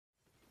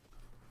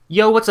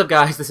Yo, what's up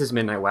guys? This is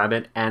Midnight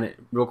Wabbit, and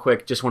real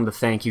quick, just wanted to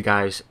thank you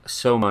guys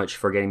so much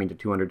for getting me to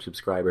 200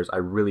 subscribers. I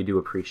really do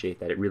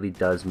appreciate that. It really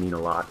does mean a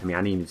lot to me. I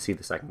didn't even see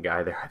the second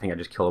guy there. I think I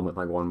just killed him with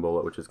like one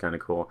bullet, which is kind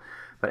of cool.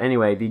 But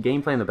anyway, the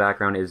gameplay in the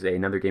background is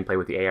another gameplay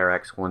with the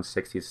ARX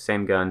 160. It's the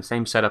same gun,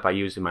 same setup I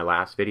used in my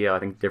last video. I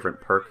think different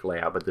perk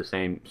layout, but the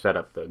same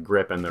setup, the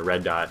grip and the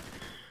red dot,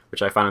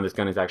 which I found on this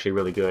gun is actually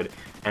really good.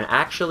 And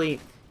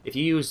actually, if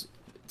you use,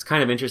 it's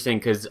kind of interesting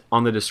because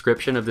on the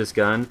description of this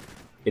gun,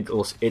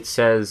 it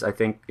says, I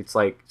think it's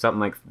like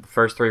something like the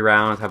first 3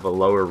 rounds have a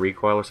lower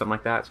recoil or something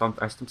like that. So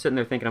I'm sitting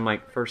there thinking, I'm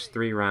like, first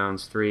 3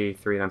 rounds, three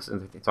rounds.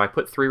 So I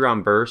put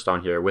 3-round burst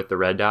on here with the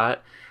red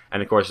dot,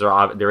 and of course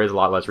there is a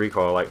lot less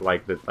recoil,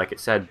 like it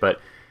said,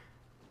 but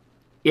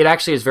it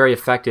actually is very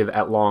effective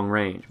at long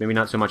range. Maybe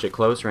not so much at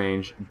close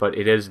range, but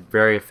it is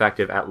very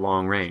effective at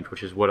long range,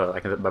 which is what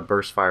a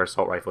burst fire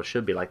assault rifle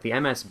should be. Like the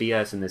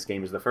MSBS in this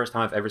game is the first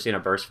time I've ever seen a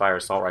burst fire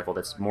assault rifle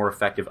that's more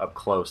effective up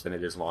close than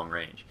it is long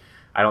range.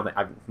 I don't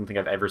think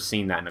I've ever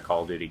seen that in a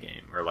Call of Duty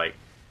game, or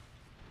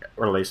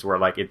at least where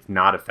like it's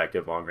not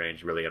effective long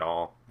range really at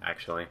all,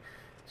 actually.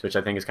 So which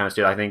I think is kind of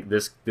stupid. I think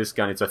this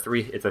gun, it's a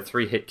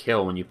 3-hit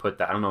kill when you put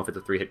that. I don't know if it's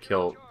a 3-hit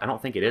kill. I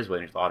don't think it is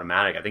when it's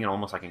automatic. I think it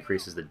almost like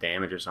increases the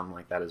damage or something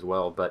like that as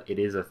well. But it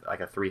is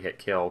like a 3-hit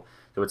kill,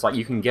 so it's like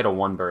you can get a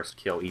 1-burst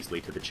kill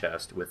easily to the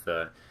chest with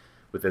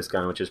this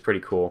gun, which is pretty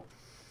cool.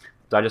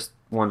 So I just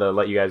wanted to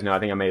let you guys know, I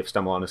think I may have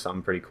stumbled onto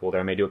something pretty cool there.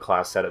 I may do a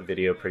class setup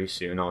video pretty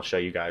soon. I'll show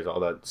you guys all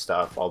the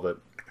stuff, all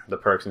the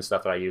perks and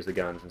stuff that I use, the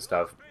guns and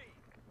stuff,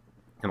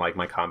 and like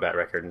my combat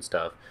record and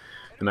stuff,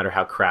 no matter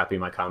how crappy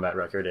my combat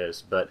record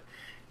is. But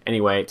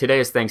anyway, today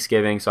is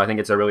Thanksgiving, so I think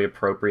it's a really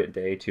appropriate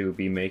day to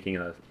be making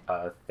a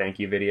thank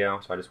you video.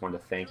 So I just wanted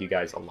to thank you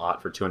guys a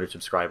lot for 200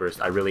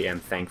 subscribers. I really am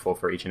thankful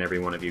for each and every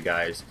one of you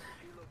guys.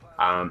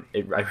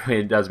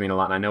 It does mean a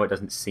lot, and I know it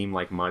doesn't seem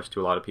like much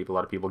to a lot of people. A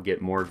lot of people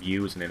get more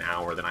views in an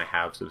hour than I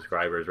have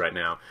subscribers right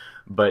now,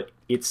 but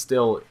it's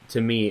still, to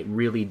me, it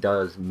really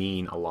does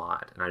mean a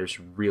lot, and I just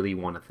really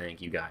want to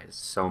thank you guys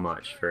so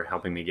much for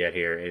helping me get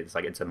here. It's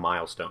like it's a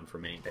milestone for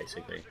me,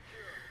 basically.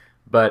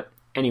 But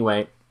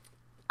anyway,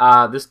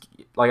 this,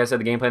 like I said,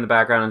 the gameplay in the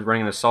background is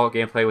running an assault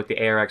gameplay with the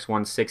ARX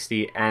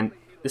 160, and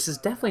this is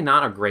definitely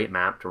not a great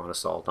map to run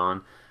assault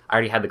on. I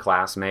already had the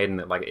class made,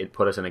 and it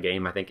put us in a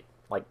game, I think,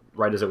 like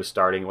right as it was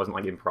starting. It wasn't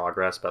like in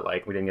progress, but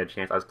like we didn't get a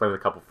chance. I was playing with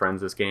a couple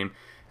friends this game,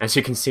 and as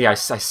you can see, I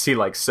see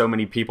like so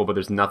many people, but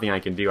there's nothing I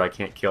can do. I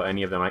can't kill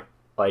any of them.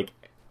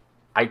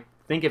 I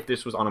think if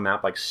this was on a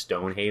map like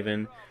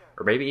Stonehaven,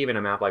 or maybe even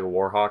a map like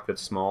Warhawk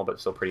that's small but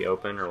still pretty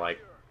open, or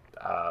like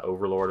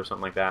Overlord or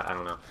something like that, I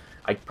don't know,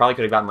 I probably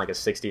could have gotten like a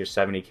 60 or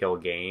 70 kill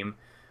game.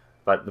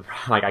 But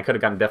like I could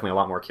have gotten definitely a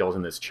lot more kills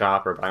in this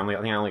chopper, but I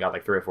think I only got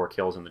like 3 or 4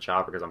 kills in the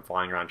chopper because I'm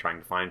flying around trying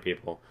to find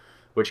people,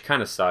 which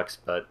kind of sucks.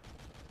 But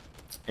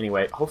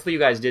anyway, hopefully you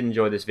guys did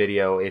enjoy this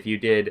video. If you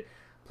did,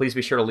 please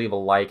be sure to leave a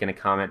like and a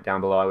comment down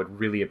below. I would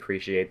really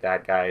appreciate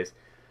that, guys.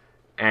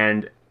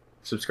 And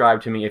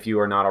subscribe to me if you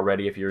are not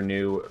already. If you're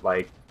new,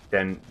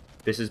 then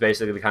this is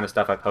basically the kind of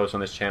stuff I post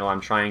on this channel.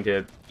 I'm trying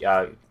to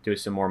do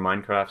some more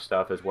Minecraft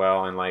stuff as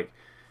well, and I'm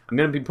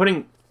going to be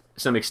putting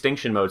some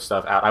Extinction mode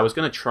stuff out. I was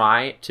going to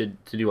try to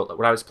do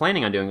what I was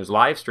planning on doing was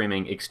live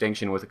streaming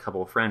Extinction with a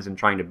couple of friends and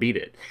trying to beat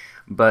it.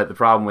 But the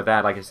problem with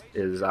that,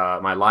 is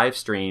my live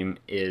stream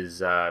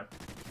is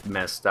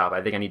messed up.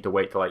 I think I need to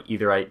wait till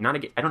either I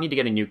don't need to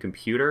get a new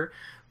computer,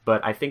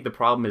 but I think the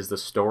problem is the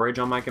storage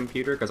on my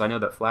computer, because I know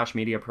that Flash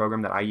Media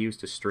program that I use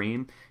to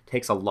stream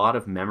takes a lot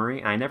of memory,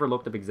 and I never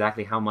looked up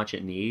exactly how much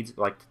it needs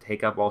to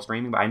take up while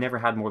streaming, but I never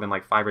had more than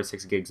like 5 or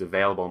 6 gigs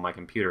available on my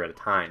computer at a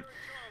time.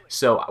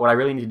 So what I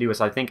really need to do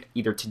is, I think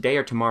either today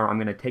or tomorrow, I'm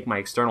going to take my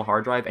external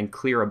hard drive and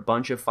clear a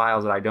bunch of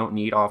files that I don't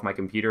need off my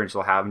computer and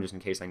still have them just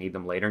in case I need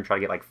them later, and try to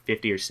get like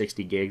 50 or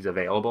 60 gigs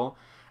available.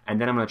 And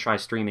then I'm going to try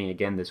streaming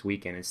again this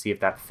weekend and see if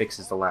that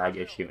fixes the lag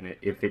issue. And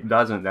if it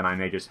doesn't, then I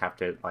may just have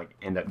to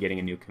end up getting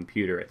a new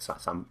computer at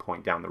some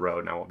point down the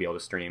road, and I won't be able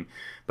to stream.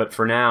 But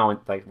for now,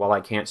 while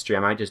I can't stream,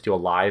 I might just do a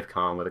live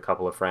com with a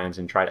couple of friends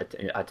and try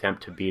to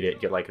attempt to beat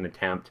it, get an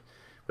attempt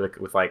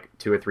with like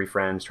 2 or 3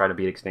 friends, try to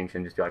beat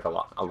Extinction, just do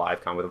a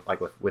live com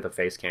with a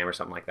face cam or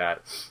something like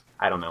that.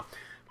 I don't know.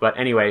 But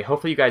anyway,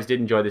 hopefully you guys did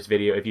enjoy this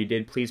video. If you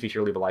did, please be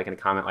sure to leave a like and a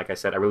comment. Like I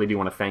said, I really do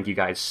want to thank you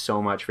guys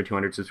so much for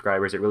 200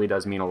 subscribers. It really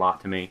does mean a lot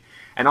to me.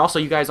 And also,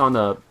 you guys on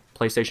the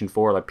PlayStation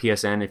 4, like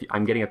PSN,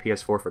 I'm getting a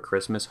PS4 for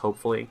Christmas,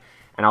 hopefully.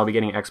 And I'll be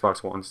getting an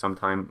Xbox One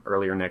sometime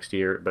earlier next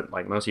year. But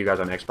like most of you guys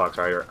on Xbox,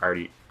 I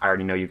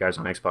already know you guys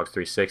on Xbox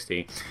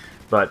 360.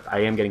 But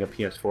I am getting a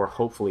PS4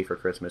 hopefully for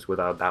Christmas with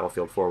a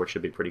Battlefield 4, which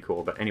should be pretty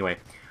cool. But anyway,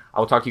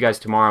 I'll talk to you guys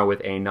tomorrow with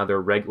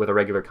a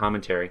regular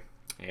commentary.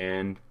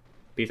 And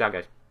peace out,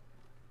 guys.